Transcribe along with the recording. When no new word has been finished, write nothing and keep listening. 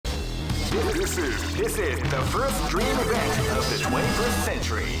This is the first dream event of the 21st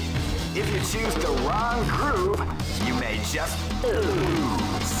century. If you choose the wrong groove, you may just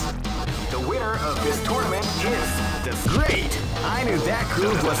lose. The winner of this tournament is the Great! I knew that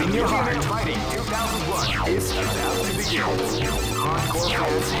groove was in your heart. Fighting 2001 is about to begin. Hardcore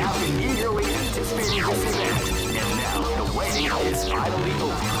fans have been eagerly anticipating this event, and now the waiting is finally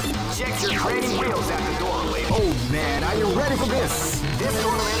over. Check your training wheels at the door, ladies. Oh man, are you ready for this? This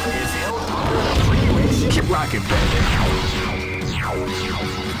tournament is held under the free ratio. Keep rocking, baby.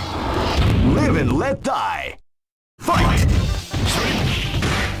 Live and let die. Fight!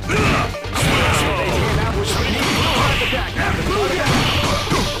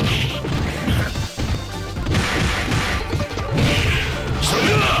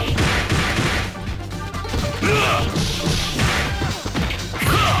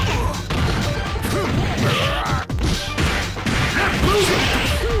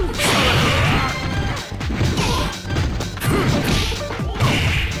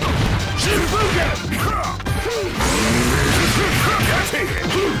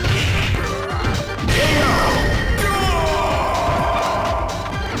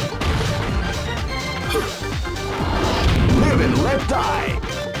 Live and let die.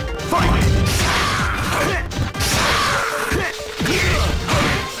 Fight!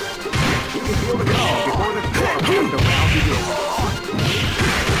 You can feel the call before the round begins.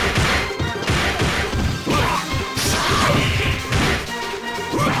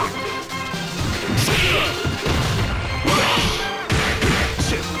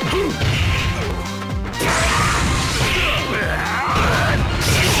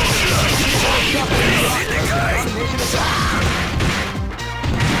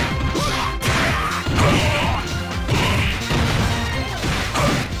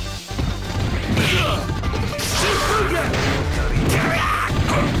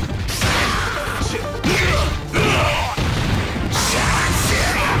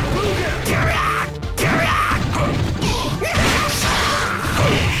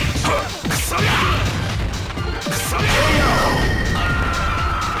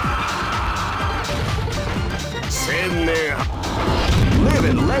 Live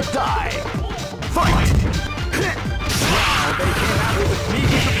and let die. Fight! Wow, they came out with a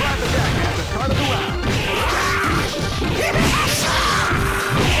sneaky surprise attack at the start of the round.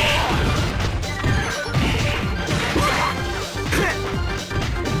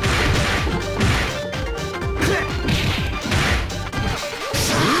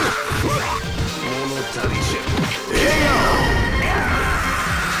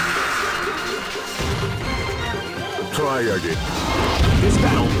 Try again. This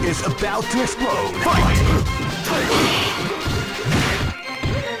battle is about to explode. Fight!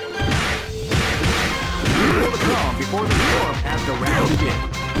 Feel the calm before the storm as the round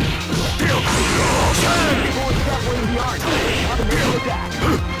begins. Before step winning the art, automatic attack.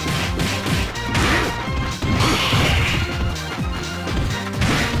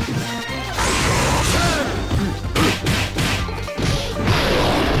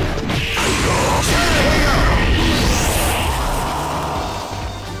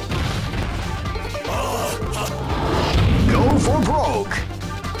 For broke.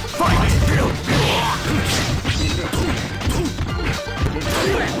 Fight!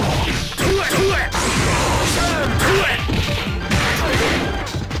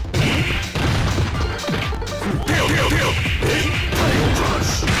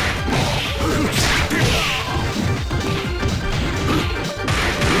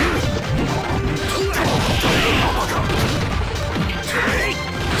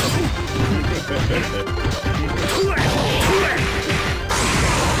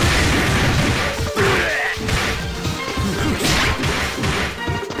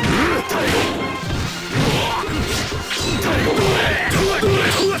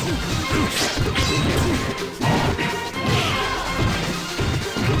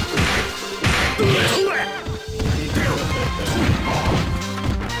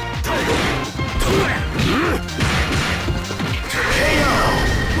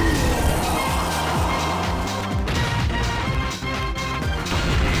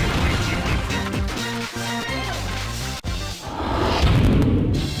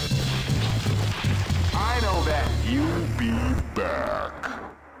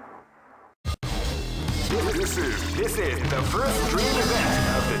 This is the first dream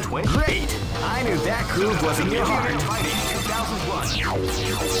event of the 20. Great! I knew that groove was in your heart. Fighting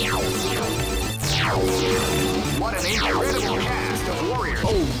 2001. What an incredible cast of warriors.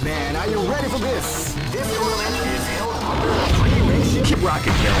 Oh man, are you ready for this? This tournament is held under a free ratio. Keep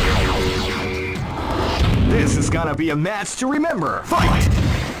rocking, baby. This is gonna be a match to remember. Fight!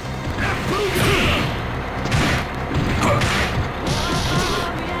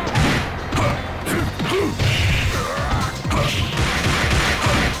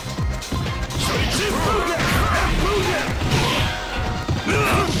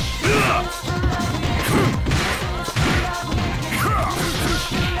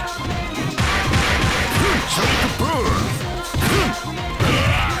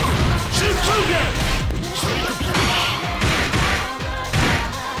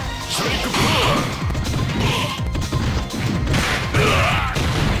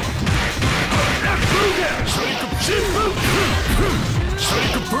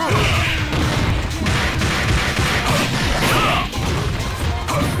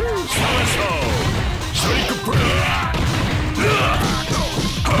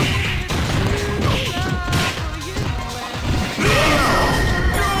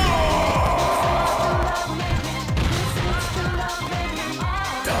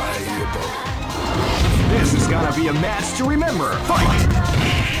 gonna be a match to remember. Fight!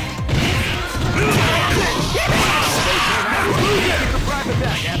 Surprise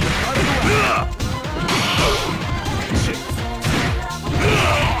attack at the start of the round.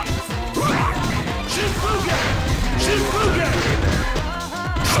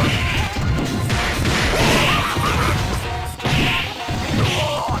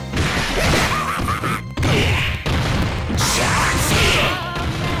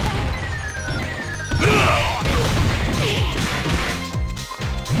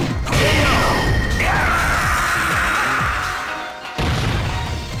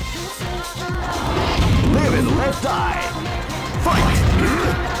 Live and let die. Fight!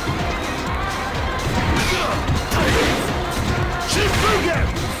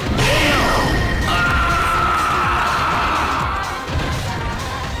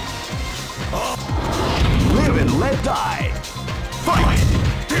 Live and let die. Fight!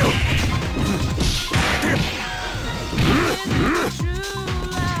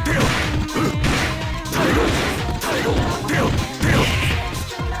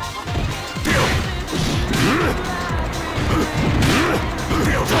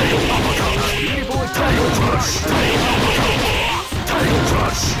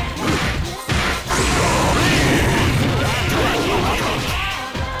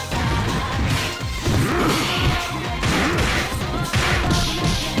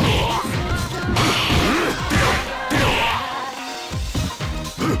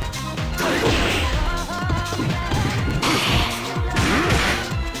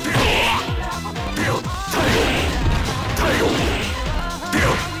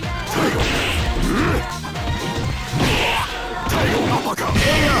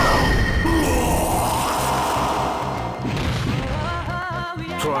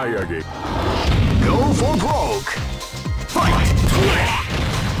 Try again. Go for broke. Fight!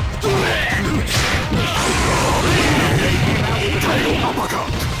 Uppercut.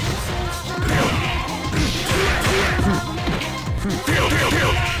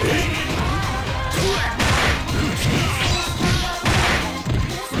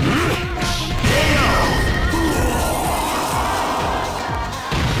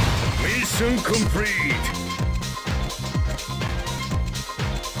 Mission complete.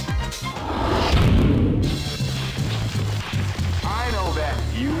 I know that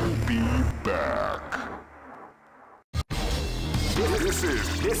you'll be back.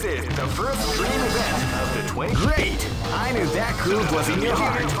 This is the first dream event of the 20. Great! I knew that groove was in your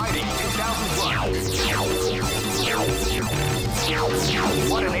heart. Fighting 2001.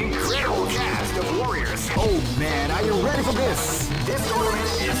 What an incredible cast of warriors! Oh man, are you ready for this? This tournament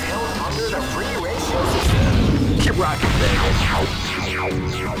is held under the free ratio system. Keep rocking, baby.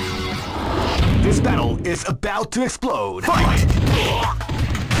 This battle is about to explode. Fight!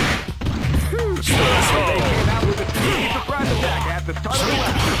 They came out with a sneaky surprise attack at the start of the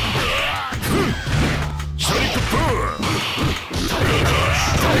round. Tiger Crush!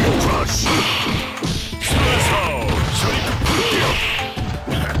 Tiger Crush!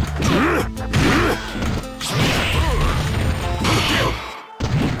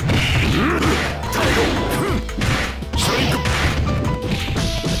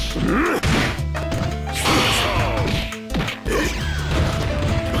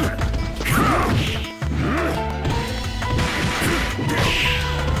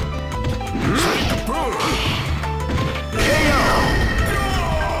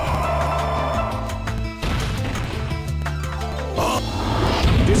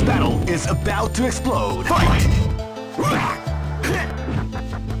 This battle is about to explode. Fight!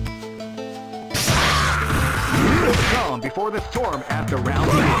 The calm before the storm at the round.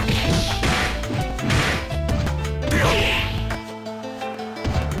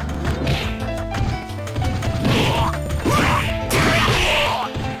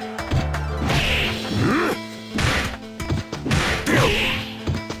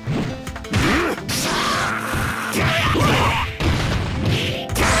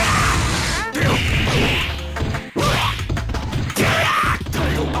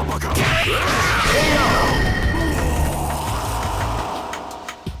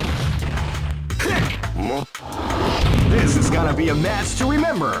 This is gonna be a match to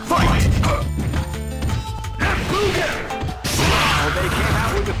remember. Fight! Oh, they came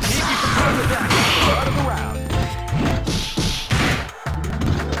out with a sneaky surprise attack at the start of the round.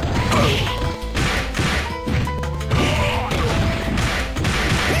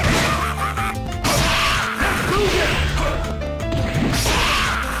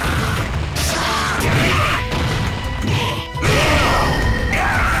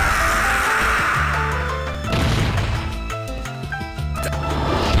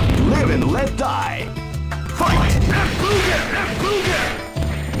 Live and let die. Fight!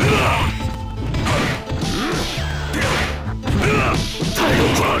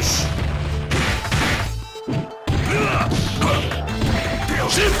 Title Crush!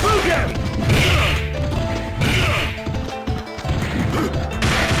 Shifugen!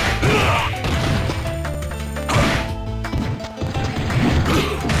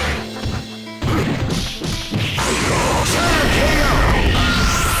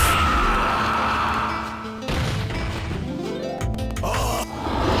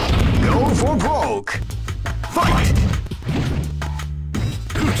 Go for broke! Fight!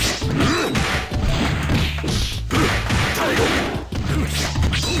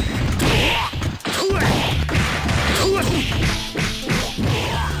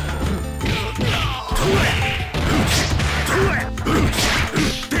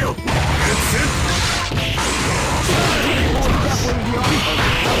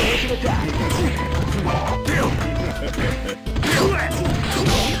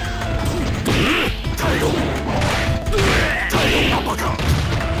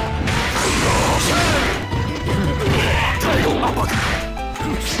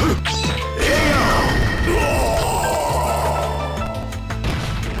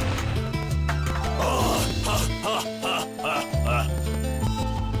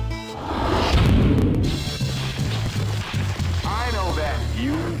 I know that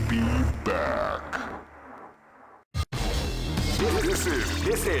you'll be back.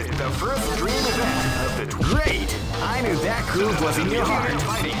 This is the first dream event of the great. I knew that groove was in your heart.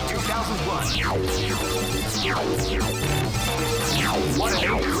 Fighting 2001. What an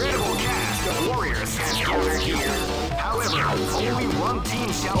incredible cast of warriors has gathered here. However, only one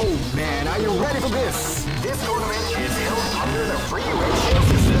team shall. Oh man, are you ready for this? This tournament is held under the free ratio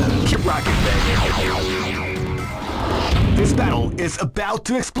system. Keep rocking, baby. This battle is about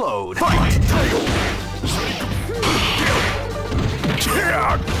to explode. Fight!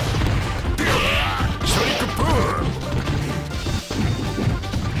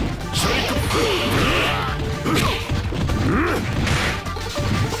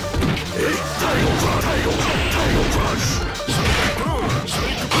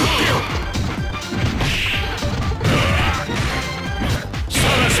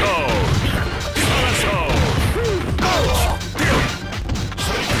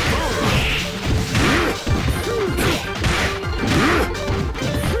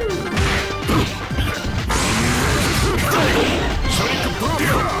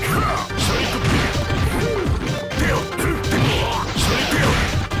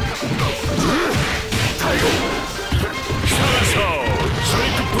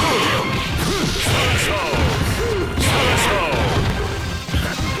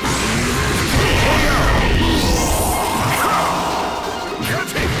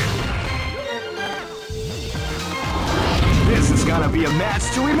 This is gonna be a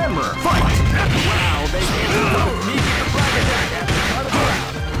match to remember. Fight! Wow, they came out with a sneaky surprise attack at the start of the round.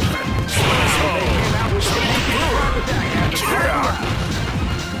 They came out with a sneaky surprise attack at the start of the round.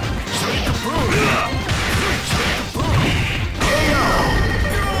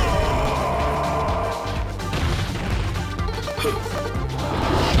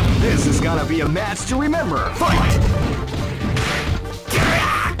 This is gonna be a match to remember. Fight!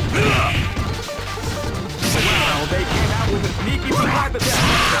 Wow, they came out with a sneaky surprise attack.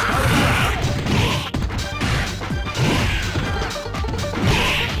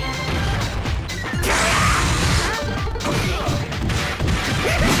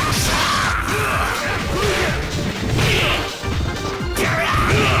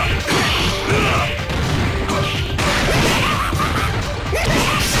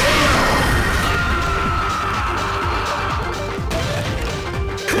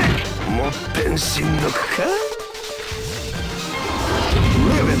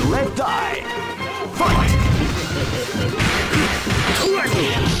 Live and let die. Fight!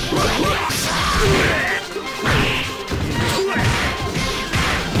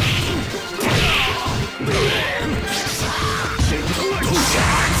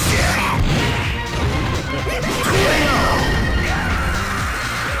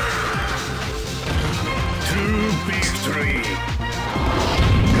 To victory!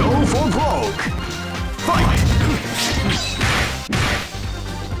 Go for broke. Fight!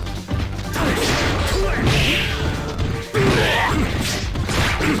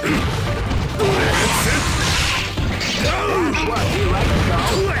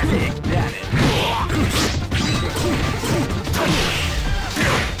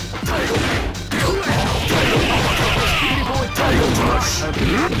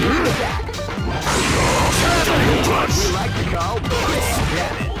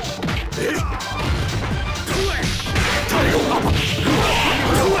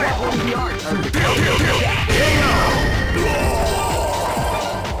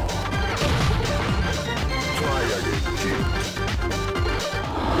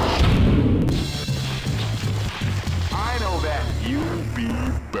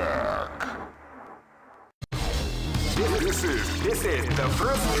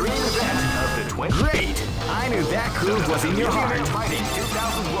 first dream event of the 20. Great! I knew that groove was in your heart. Fighting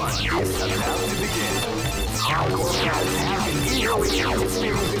 2001 is about to begin. Hardcore fans have been eagerly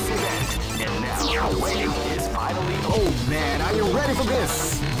anticipating this event, and now the waiting is finally over. Oh man, are you ready for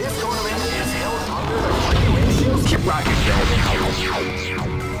this? This tournament is held under the free ratios. Keep rocking, baby.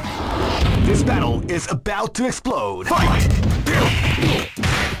 This battle is about to explode. Fight!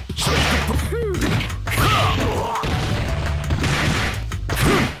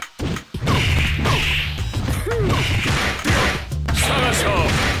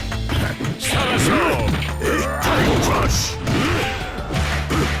 Title Crush!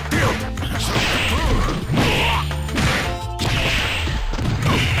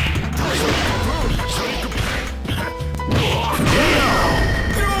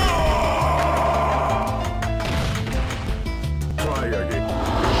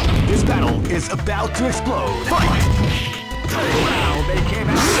 This battle is about to explode. Fight! Wow, they came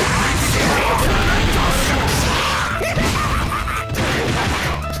out.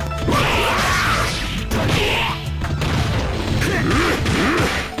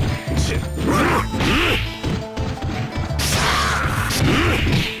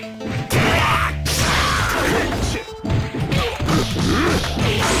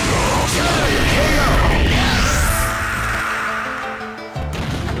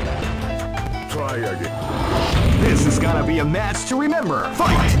 Try again. This is gonna be a match to remember.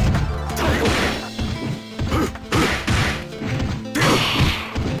 Fight!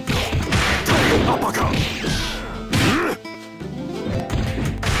 Uppercut!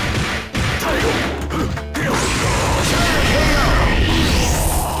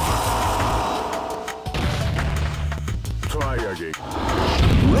 Try again.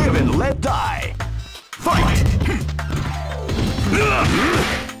 Live and let die. Fight!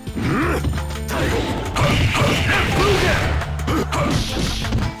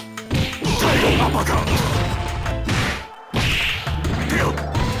 Uppercut!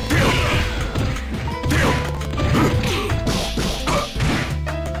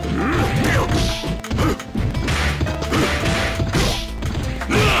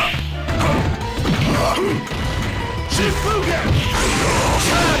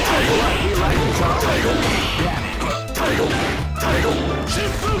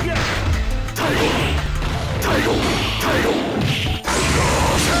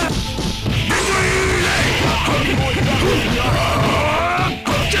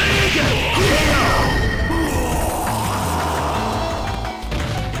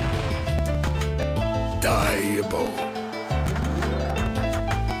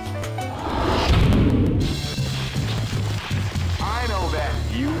 I know that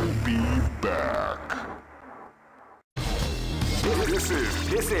you'll be back.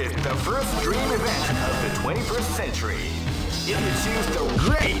 This is the first dream event of the 21st century. If you choose the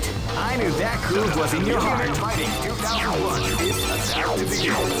great, I knew that groove was in your heart. Fighting 2001 is about to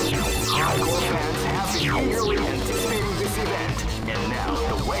begin. Hardcore fans have been eagerly anticipating this event, and now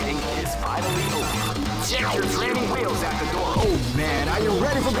the waiting is finally over. Check your training wheels at the door. Oh man, are you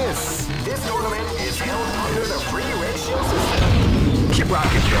ready for this? This tournament is held under the free ratio system. Keep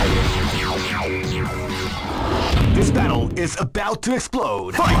rocking, baby. This battle is about to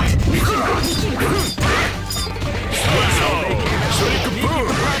explode. Fight!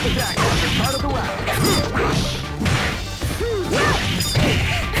 Part of the round.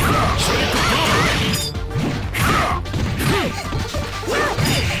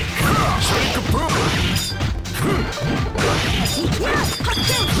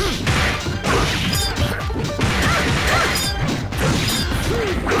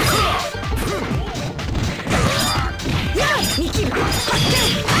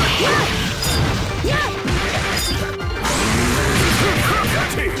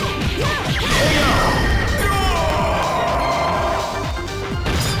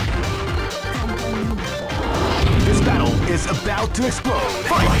 This battle is about to explode.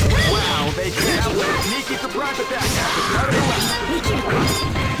 Fight! Wow, they can't outwit Nikki surprise attack at the start of the round.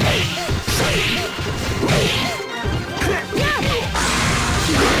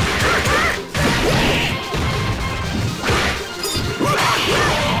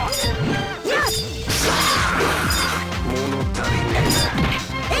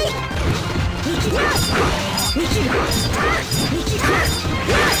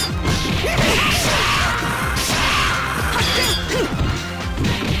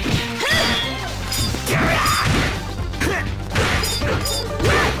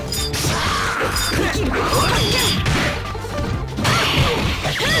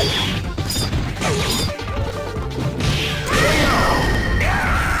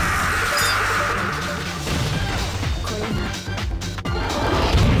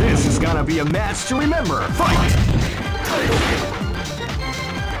 be a match to remember. Fight!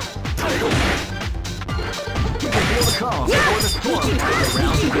 You can feel the calm before the storm.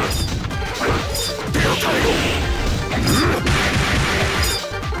 Round two.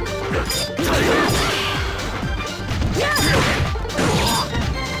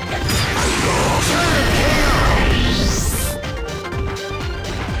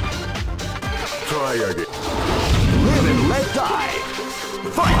 Try again. Live and let die.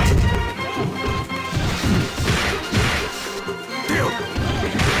 Fight!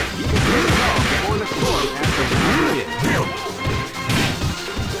 You can feel the calm before the storm after round hit.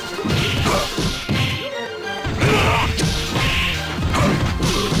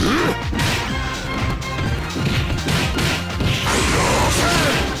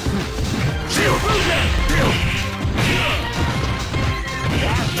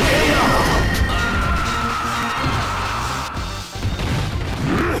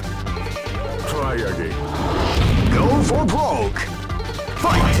 Try again. Go for broke.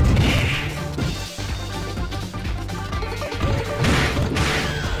 Fight!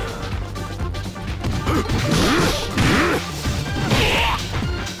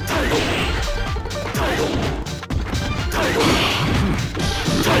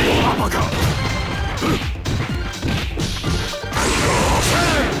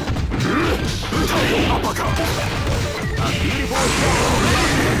 A beautiful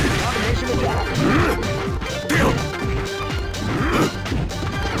combination attack.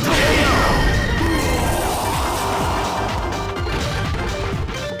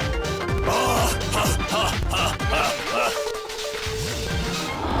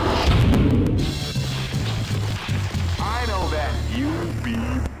 I know that you'll be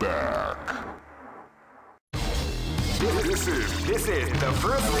back. This is the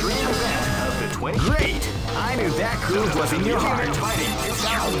first dream event of the 20. Great! I knew that groove was in your heart. Fighting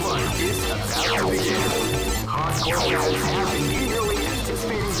 2001 is about to begin. Hardcore fans have been eagerly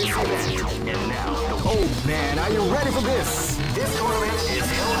anticipating this event. And now, oh man, are you ready for this? This tournament is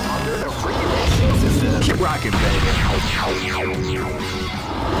held under the regulation system. Keep rocking, baby.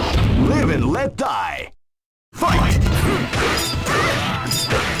 Live and let die. Fight!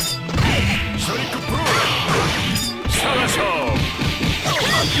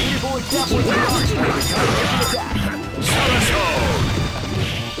 A beautiful example of the attack.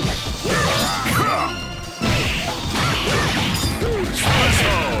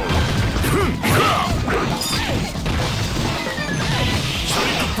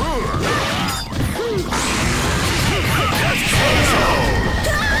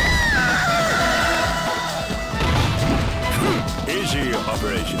 Easy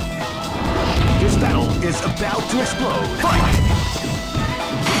operation. This battle is about to explode. Fight!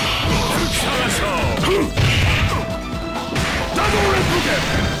 Double replicate!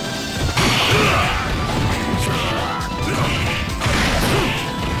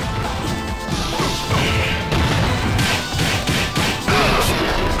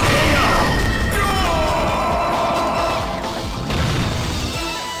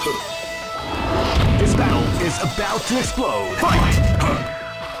 This battle is about to explode. Fight!